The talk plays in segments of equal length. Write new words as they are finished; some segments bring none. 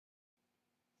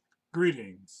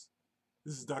Greetings.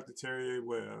 This is Dr. Terry A.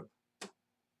 Webb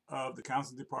of the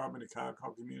Counseling Department at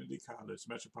Cuyahoga Community College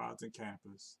Metropolitan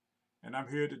Campus, and I'm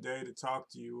here today to talk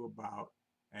to you about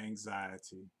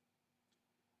anxiety.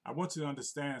 I want you to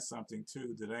understand something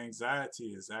too, that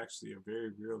anxiety is actually a very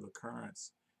real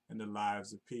occurrence in the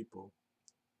lives of people.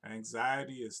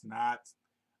 Anxiety is not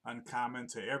uncommon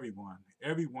to everyone.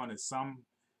 Everyone at some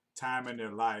time in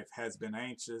their life has been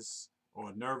anxious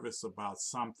or nervous about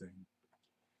something.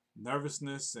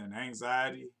 Nervousness and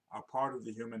anxiety are part of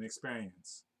the human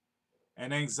experience.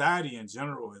 And anxiety in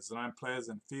general is an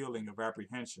unpleasant feeling of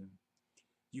apprehension.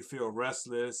 You feel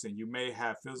restless and you may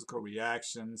have physical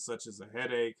reactions such as a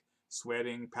headache,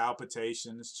 sweating,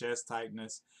 palpitations, chest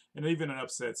tightness, and even an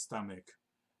upset stomach.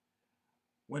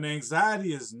 When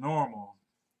anxiety is normal,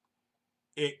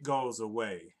 it goes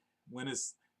away. When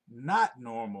it's not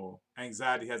normal,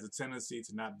 anxiety has a tendency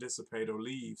to not dissipate or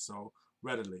leave so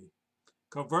readily.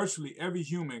 Because virtually every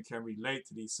human can relate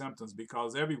to these symptoms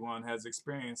because everyone has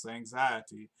experienced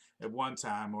anxiety at one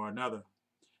time or another.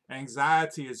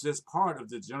 Anxiety is just part of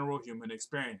the general human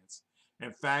experience.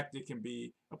 In fact, it can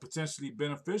be a potentially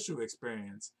beneficial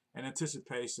experience in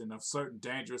anticipation of certain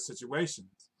dangerous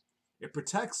situations. It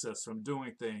protects us from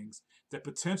doing things that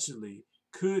potentially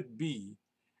could be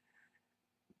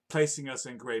placing us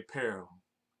in great peril.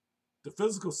 The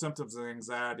physical symptoms of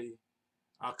anxiety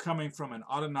are coming from an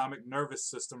autonomic nervous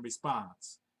system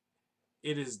response.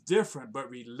 It is different but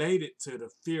related to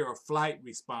the fear or flight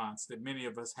response that many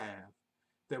of us have,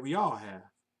 that we all have.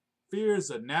 Fear is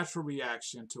a natural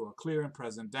reaction to a clear and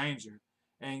present danger.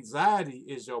 Anxiety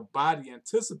is your body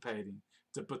anticipating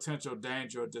the potential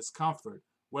danger or discomfort,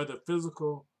 whether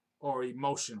physical or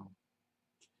emotional.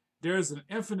 There is an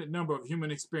infinite number of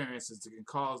human experiences that can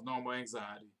cause normal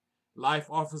anxiety. Life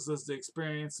offers us the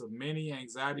experience of many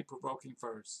anxiety provoking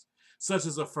firsts, such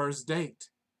as a first date.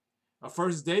 A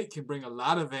first date can bring a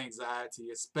lot of anxiety,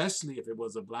 especially if it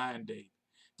was a blind date.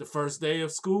 The first day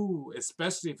of school,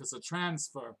 especially if it's a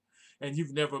transfer and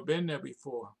you've never been there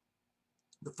before.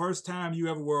 The first time you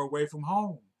ever were away from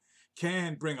home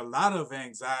can bring a lot of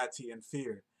anxiety and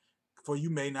fear, for you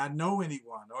may not know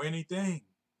anyone or anything.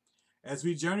 As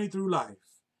we journey through life,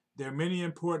 there are many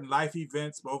important life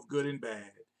events, both good and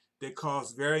bad, that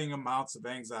cause varying amounts of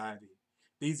anxiety.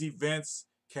 These events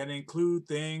can include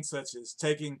things such as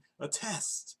taking a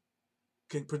test,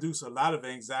 can produce a lot of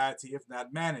anxiety if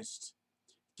not managed.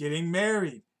 Getting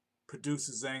married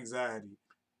produces anxiety.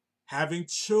 Having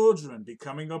children,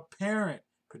 becoming a parent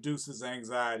produces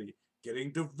anxiety.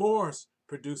 Getting divorced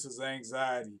produces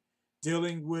anxiety.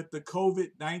 Dealing with the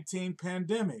COVID-19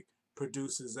 pandemic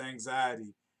produces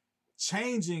anxiety.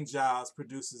 Changing jobs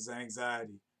produces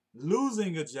anxiety.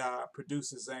 Losing a job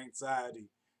produces anxiety.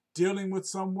 Dealing with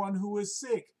someone who is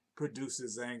sick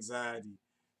produces anxiety.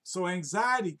 So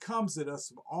anxiety comes at us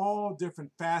from all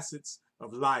different facets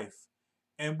of life.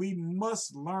 And we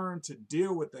must learn to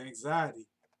deal with anxiety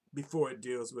before it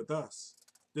deals with us.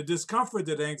 The discomfort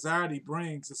that anxiety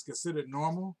brings is considered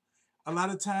normal, a lot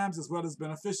of times as well as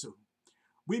beneficial.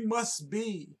 We must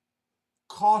be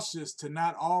cautious to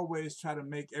not always try to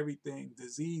make everything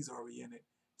disease oriented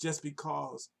just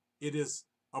because it is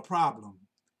a problem.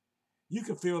 You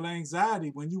can feel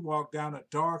anxiety when you walk down a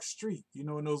dark street. You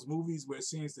know, in those movies where it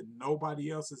seems that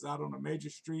nobody else is out on a major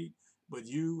street but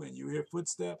you and you hear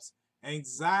footsteps.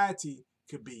 Anxiety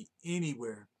could be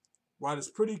anywhere. While it's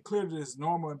pretty clear that it's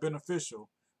normal and beneficial,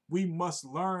 we must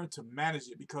learn to manage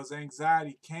it because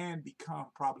anxiety can become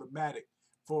problematic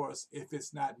for us if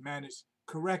it's not managed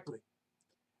correctly.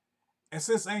 And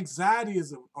since anxiety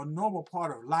is a normal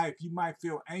part of life, you might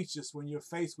feel anxious when you're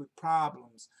faced with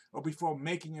problems or before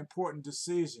making important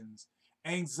decisions.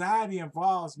 Anxiety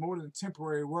involves more than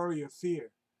temporary worry or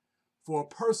fear. For a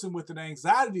person with an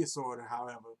anxiety disorder,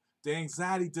 however, the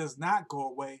anxiety does not go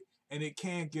away and it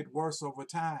can get worse over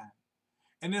time.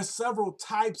 And there's several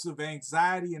types of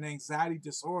anxiety and anxiety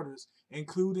disorders,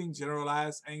 including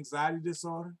generalized anxiety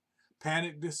disorder,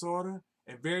 panic disorder,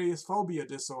 and various phobia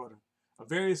disorder. A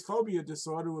various phobia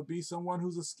disorder would be someone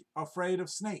who's afraid of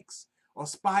snakes, or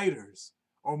spiders,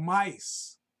 or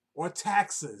mice, or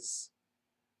taxes,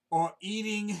 or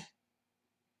eating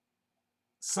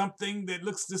something that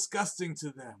looks disgusting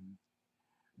to them.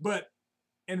 But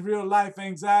in real life,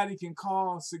 anxiety can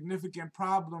cause significant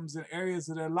problems in areas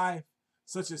of their life,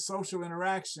 such as social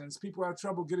interactions. People have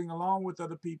trouble getting along with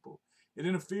other people. It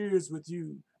interferes with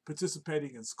you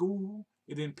participating in school.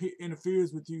 It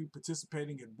interferes with you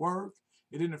participating in work.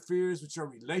 It interferes with your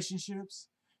relationships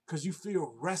because you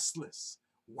feel restless,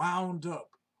 wound up,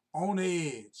 on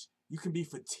edge. You can be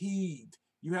fatigued.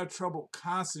 You have trouble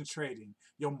concentrating.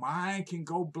 Your mind can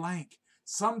go blank.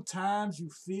 Sometimes you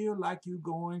feel like you're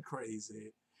going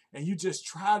crazy and you just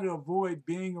try to avoid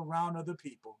being around other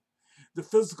people. The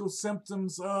physical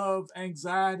symptoms of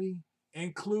anxiety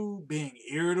include being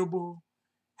irritable,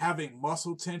 having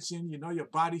muscle tension, your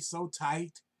body's so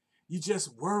tight. You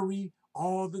just worry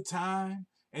all the time,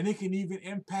 and it can even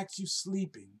impact you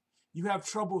sleeping. You have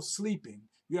trouble sleeping.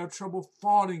 You have trouble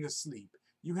falling asleep.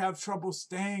 You have trouble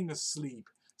staying asleep.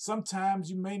 Sometimes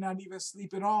you may not even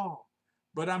sleep at all.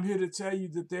 But I'm here to tell you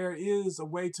that there is a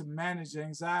way to manage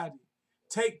anxiety.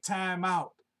 Take time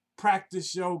out,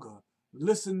 practice yoga,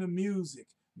 listen to music,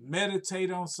 meditate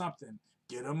on something,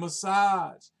 get a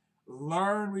massage,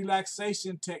 learn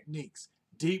relaxation techniques.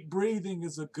 Deep breathing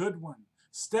is a good one.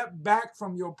 Step back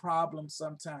from your problem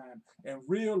sometime and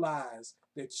realize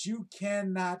that you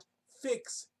cannot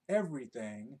fix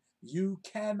everything. You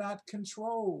cannot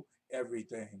control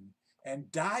everything.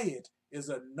 And diet is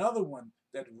another one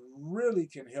that really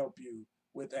can help you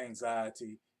with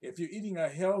anxiety. If you're eating a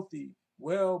healthy,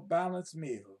 well balanced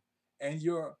meal and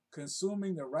you're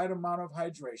consuming the right amount of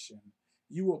hydration,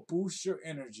 you will boost your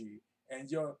energy and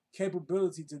your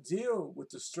capability to deal with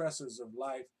the stresses of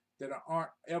life that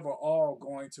aren't ever all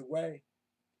going to weigh.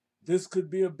 This could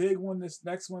be a big one, this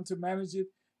next one to manage it,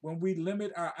 when we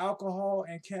limit our alcohol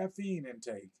and caffeine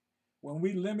intake. When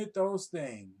we limit those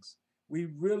things, we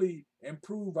really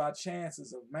improve our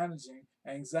chances of managing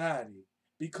anxiety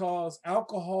because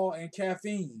alcohol and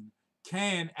caffeine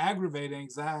can aggravate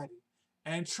anxiety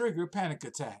and trigger panic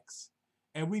attacks.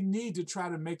 And we need to try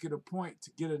to make it a point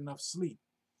to get enough sleep.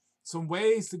 Some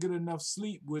ways to get enough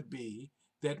sleep would be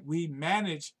that we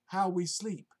manage how we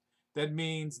sleep. That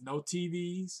means no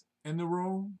TVs in the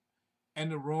room,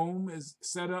 and the room is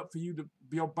set up for you to,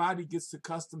 your body gets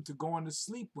accustomed to going to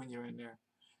sleep when you're in there.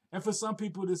 And for some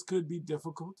people, this could be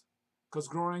difficult because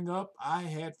growing up, I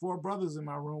had 4 brothers in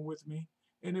my room with me,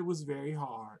 and it was very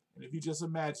hard. And if you just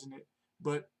imagine it,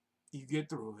 but you get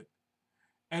through it.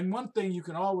 And one thing you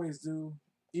can always do,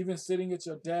 even sitting at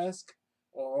your desk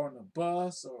or on a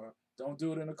bus, or don't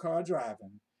do it in a car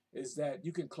driving, is that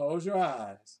you can close your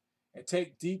eyes and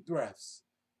take deep breaths.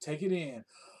 Take it in,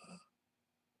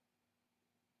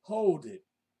 hold it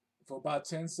for about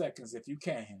 10 seconds if you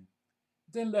can.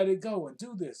 Then let it go and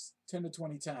do this 10 to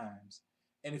 20 times.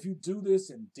 And if you do this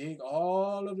and dig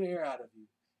all of the air out of you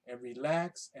and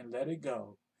relax and let it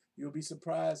go, you'll be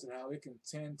surprised at how it can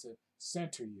tend to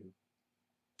center you.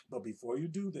 But before you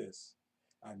do this,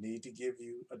 I need to give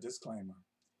you a disclaimer.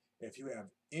 If you have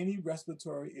any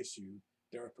respiratory issue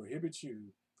that prohibits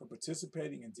you from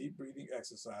participating in deep breathing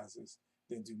exercises,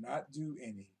 then do not do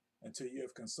any until you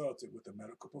have consulted with a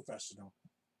medical professional.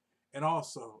 And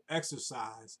also,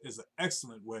 exercise is an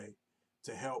excellent way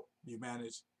to help you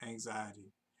manage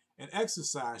anxiety. And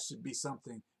exercise should be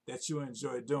something that you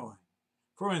enjoy doing.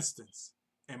 For instance,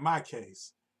 in my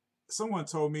case, someone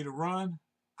told me to run.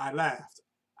 I laughed.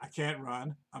 I can't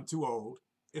run. I'm too old.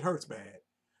 It hurts bad.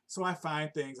 So I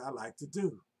find things I like to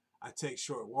do. I take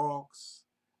short walks.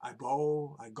 I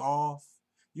bowl. I golf.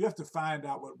 You have to find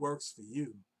out what works for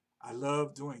you. I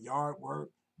love doing yard work,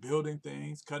 building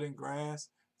things, cutting grass.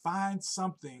 Find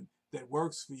something that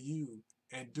works for you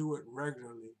and do it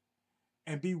regularly.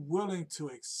 And be willing to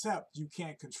accept you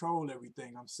can't control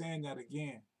everything. I'm saying that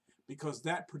again because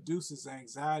that produces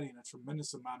anxiety in a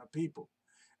tremendous amount of people.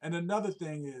 And another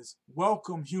thing is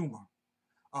welcome humor.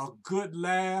 A good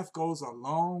laugh goes a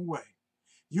long way.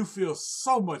 You feel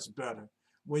so much better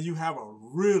when you have a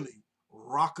really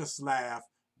raucous laugh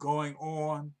going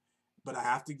on. But I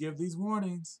have to give these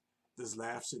warnings. This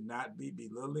laugh should not be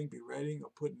belittling, berating,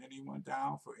 or putting anyone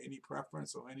down for any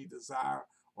preference or any desire,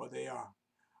 or they are.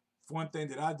 One thing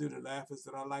that I do to laugh is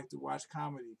that I like to watch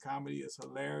comedy. Comedy is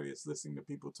hilarious, listening to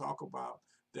people talk about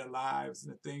their lives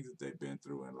and the things that they've been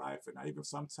through in life. And I even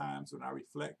sometimes when I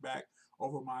reflect back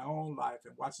over my own life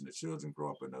and watching the children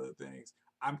grow up and other things,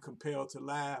 I'm compelled to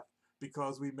laugh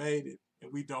because we made it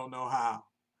and we don't know how.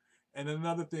 And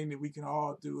another thing that we can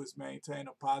all do is maintain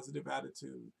a positive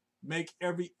attitude. Make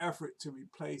every effort to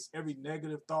replace every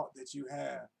negative thought that you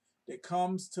have that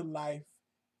comes to life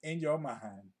in your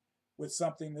mind with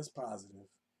something that's positive.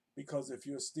 Because if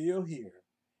you're still here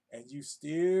and you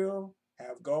still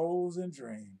have goals and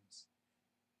dreams,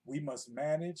 we must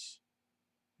manage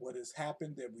what has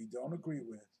happened that we don't agree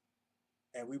with.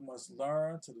 And we must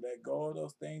learn to let go of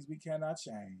those things we cannot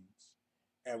change.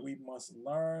 And we must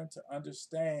learn to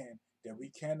understand that we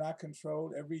cannot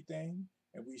control everything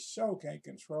and we sure can't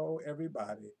control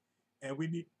everybody. And we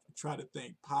need to try to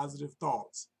think positive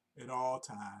thoughts at all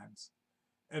times.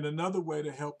 And another way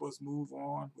to help us move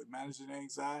on with managing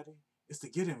anxiety is to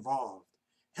get involved.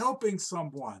 Helping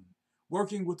someone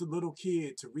working with the little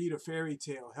kid to read a fairy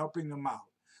tale, helping them out,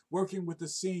 working with the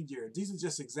senior. These are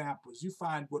just examples. You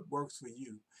find what works for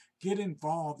you. Get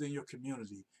involved in your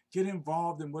community. Get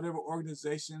involved in whatever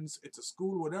organizations, at the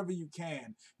school, whatever you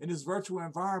can. In this virtual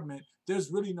environment,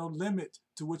 there's really no limit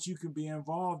to what you can be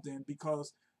involved in,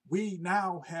 because we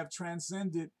now have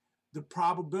transcended the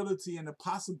probability and the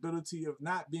possibility of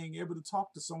not being able to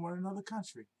talk to someone in another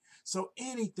country. So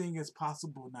anything is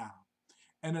possible now.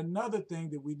 And another thing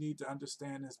that we need to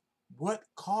understand is what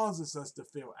causes us to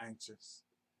feel anxious.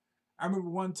 I remember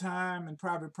one time in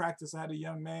private practice, I had a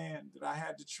young man that I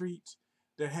had to treat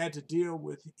that had to deal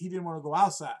with, he didn't want to go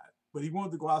outside, but he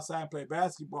wanted to go outside and play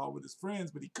basketball with his friends,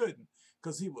 but he couldn't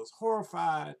because he was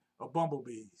horrified of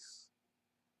bumblebees.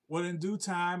 Well, in due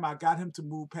time, I got him to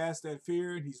move past that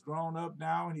fear, and he's grown up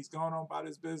now, and he's gone on about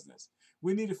his business.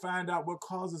 We need to find out what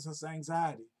causes us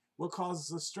anxiety, what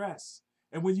causes us stress.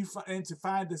 And when and to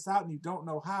find this out and you don't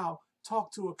know how,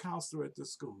 talk to a counselor at the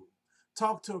school.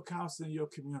 Talk to a counselor in your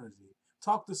community.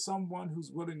 Talk to someone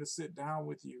who's willing to sit down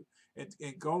with you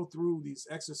and go through these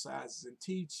exercises and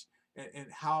teach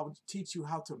you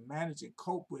how to manage and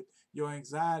cope with your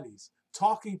anxieties.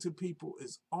 Talking to people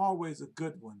is always a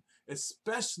good one,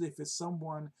 especially if it's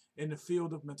someone in the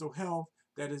field of mental health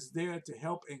that is there to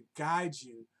help and guide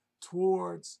you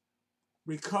towards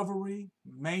recovery,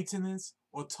 maintenance,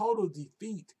 or total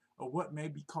defeat of what may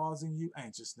be causing you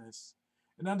anxiousness.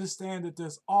 And understand that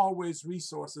there's always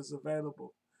resources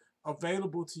available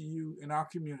to you in our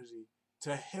community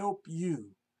to help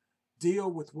you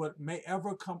deal with what may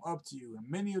ever come up to you. And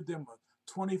many of them are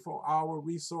 24-hour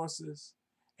resources.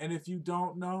 And if you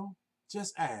don't know,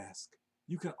 just ask.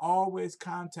 You can always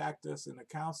contact us in the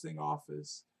counseling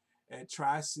office at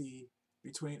Tri-C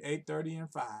between 8:30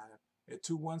 and 5 at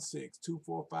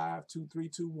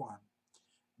 216-245-2321.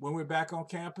 When we're back on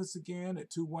campus again at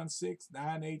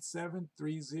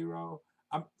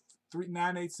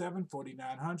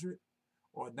 216-987-4900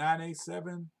 or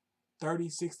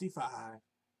 987-3065,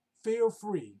 feel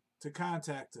free to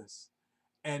contact us,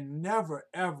 and never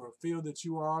ever feel that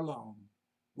you are alone.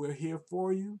 We're here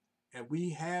for you, and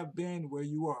we have been where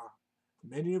you are.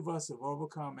 Many of us have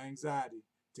overcome anxiety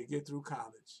to get through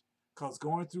college, because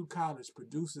going through college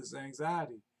produces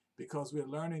anxiety, because we're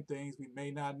learning things we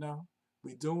may not know.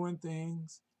 We're doing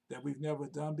things that we've never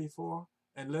done before.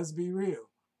 And let's be real,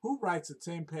 who writes a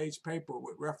 10-page paper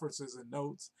with references and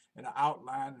notes and an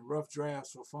outline and rough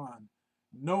drafts for fun?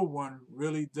 No one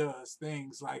really does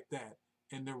things like that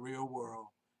in the real world.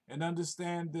 And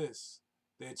understand this,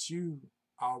 that you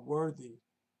are worthy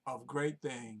of great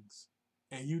things,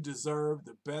 and you deserve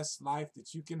the best life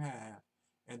that you can have,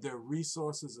 and there are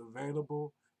resources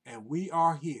available, and we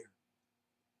are here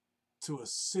to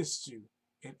assist you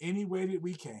in any way that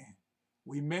we can.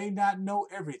 We may not know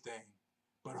everything,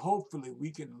 but hopefully we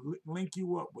can link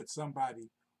you up with somebody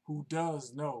who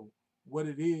does know what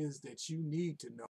it is that you need to know.